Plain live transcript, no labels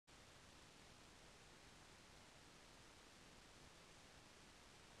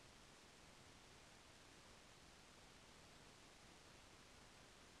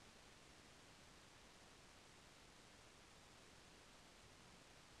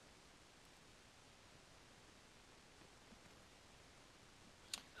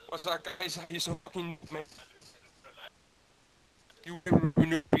What's that guys? You're so fucking man. You never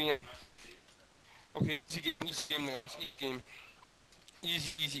been in. Okay, easy game, guys. Easy game.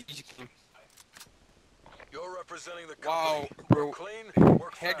 Easy game. You're representing the Wow, company. bro. Work clean,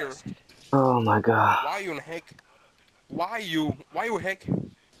 work Hacker. fast. Oh my god. Why you on hack? Why you hack?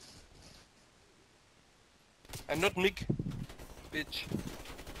 And not Nick, bitch.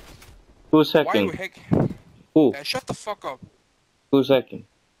 Who's Why you hacking? hack? Who? Shut the fuck up. Who's hacking?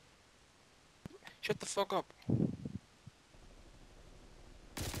 Shut the fuck up.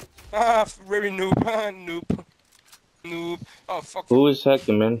 Ah, very noob. Ah, noob. Oh, fuck. Who is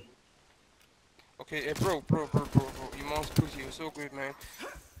hacking, man? Okay, bro. Your mom's pussy is so good, man.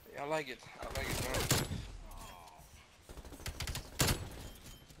 I like it, man.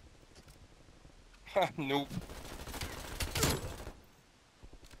 Ha, noob.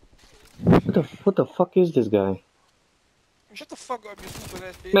 What the fuck is this guy? Shut the fuck up, you stupid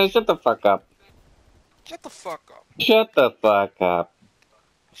ass bitch. Man, shut the fuck up. Shut the fuck up. Shut the fuck up.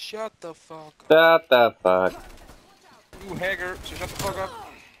 Shut the fuck up. Shut the fuck. You hacker, so shut the fuck up.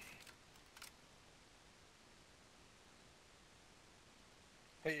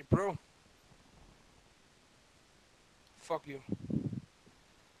 Hey, bro. Fuck you.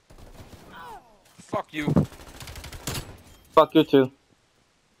 Fuck you. Fuck you too.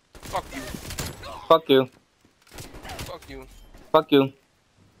 Fuck you. Fuck you. Fuck you. Fuck you.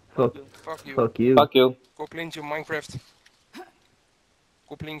 Fuck, Fuck you. fuck you. Fuck you. Go play into Minecraft.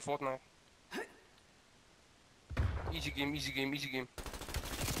 Go playing Fortnite. Easy game. Easy.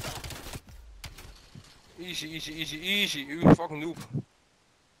 You fucking noob.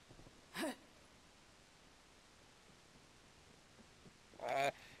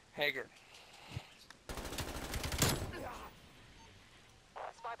 Hager.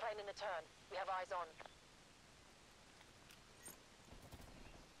 Spy plane in the turn. We have eyes on.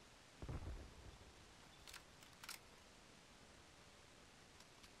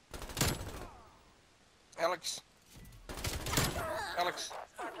 Alex.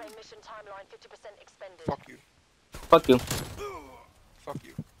 Spy plane mission timeline 50% expended. Fuck you. Fuck you. Fuck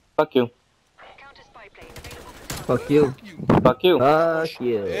you. Fuck you. Counter spy plane available for Fuck you. Fuck you. Fuck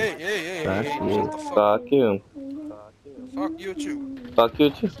you. Hey. Fuck you. Shut the fuck up. Fuck you. Fuck you too. Fuck you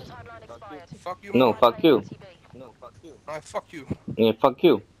too. mission timeline expired. Fuck you. No, man. fuck you. Alright, fuck you. Yeah, fuck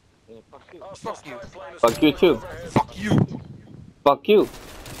you. Fuck you. Fuck you too. Fuck you. Fuck you.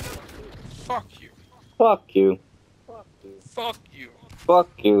 Fuck you. Fuck you. Fuck you. Fuck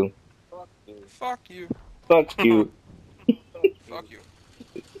you. Fuck you. Fuck you. Fuck you.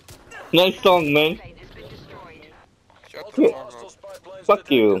 Nice song, man. Plane has been destroyed. Shut the fuck up.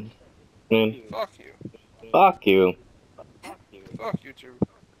 Fuck you. Man. Fuck you. Fuck you. Fuck you too.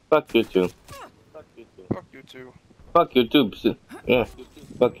 Fuck you too. Fuck you too. Fuck you too. Yeah.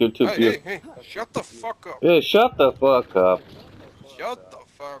 Fuck you too. Hey. Shut the fuck up. Yeah, shut the fuck up. Shut the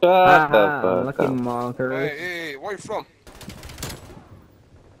fuck up. Shut the Haha, fuck lucky up. monkers. Hey, where you from?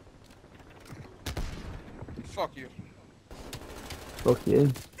 Fuck you. Fuck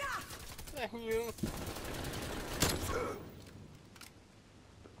you. Fuck you.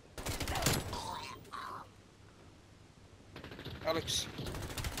 Alex.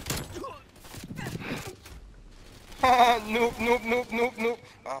 Haha, noob.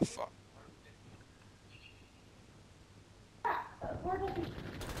 Ah, fuck.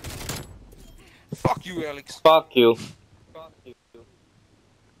 Fuck you, Alex. Fuck you.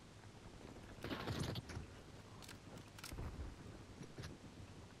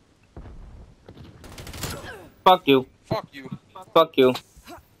 Fuck you. Fuck you. Fuck you.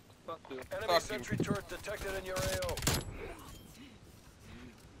 Enemy Fuck sentry turret detected in your AO.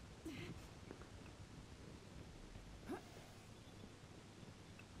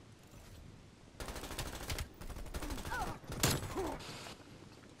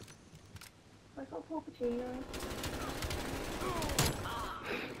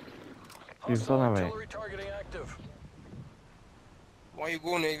 Hostile away. artillery targeting active. Why you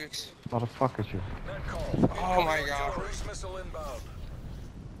going, Alex? Motherfucker, you. Net call. Oh my god. Cruise missile inbound.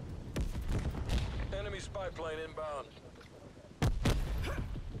 Enemy spy plane inbound.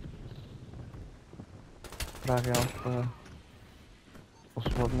 Vraag je af of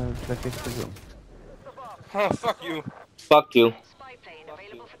ze wat met plek is te doen. Fuck you. Fuck you. Spy plane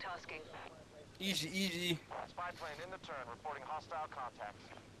available for tasking. Easy. Spy plane in the turn, reporting hostile contacts.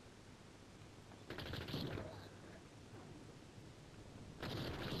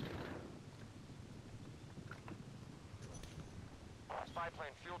 Spy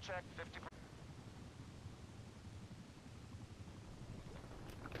plane fuel check 50%.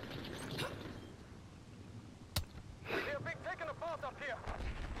 We are being taken apart up here.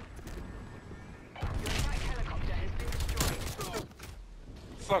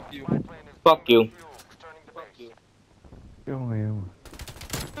 Fuck you. Spy plane is Fuck you. fuel. Returning to base. Jongen, jongen.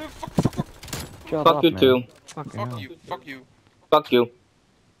 Fuck. Shut Fuck up, you man. too. Fucking Fuck hell. you. Fuck you. Fuck you.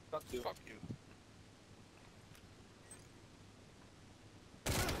 Fuck you.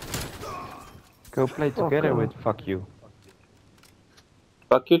 Go play together with fuck you.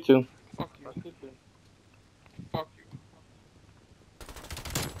 Fuck you too. Fuck you. Fuck you.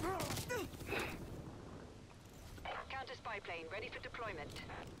 Counter spy plane ready for deployment.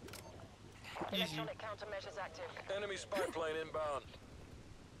 Easy. Electronic countermeasures active. Enemy spy plane inbound.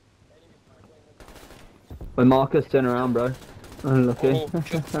 When Marcus, turn around, bro. Unlucky. Oh,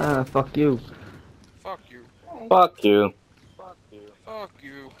 shit. Fuck you. Fuck you. Fuck you. Fuck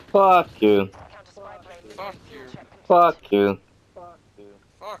you. Fuck you. Counter spy plane. Fuck you. Fuck you.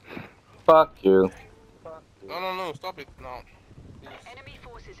 Fuck. Fuck you. No. Stop it. No. Please. Enemy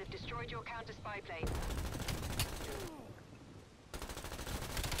forces have destroyed your counter spy plane.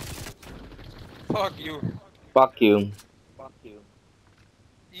 Fuck you. Fuck you.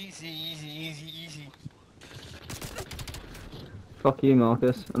 Easy. Fuck you,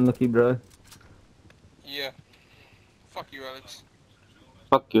 Marcus. Unlucky, bro. Yeah. Fuck you, Alex.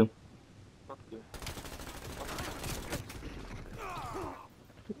 Fuck you.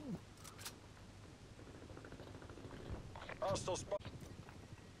 Hostile spy.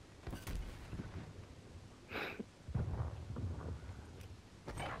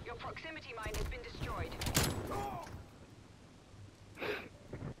 Your proximity mine has been destroyed.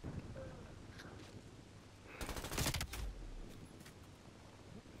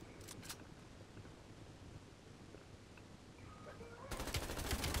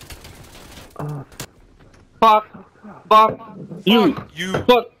 Fuck. Fuck you. You.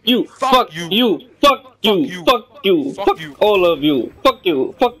 Fuck you. Fuck you. you. Fuck you. you. Fuck you. Fuck Fuck you. all of you. Fuck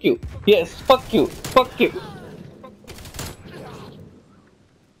you. Fuck you. Yes. Fuck you. Fuck you.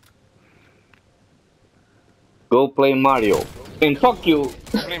 Go play Mario. And fuck you.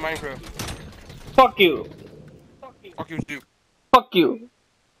 Play Minecraft. Fuck you. Fuck you too. Fuck you.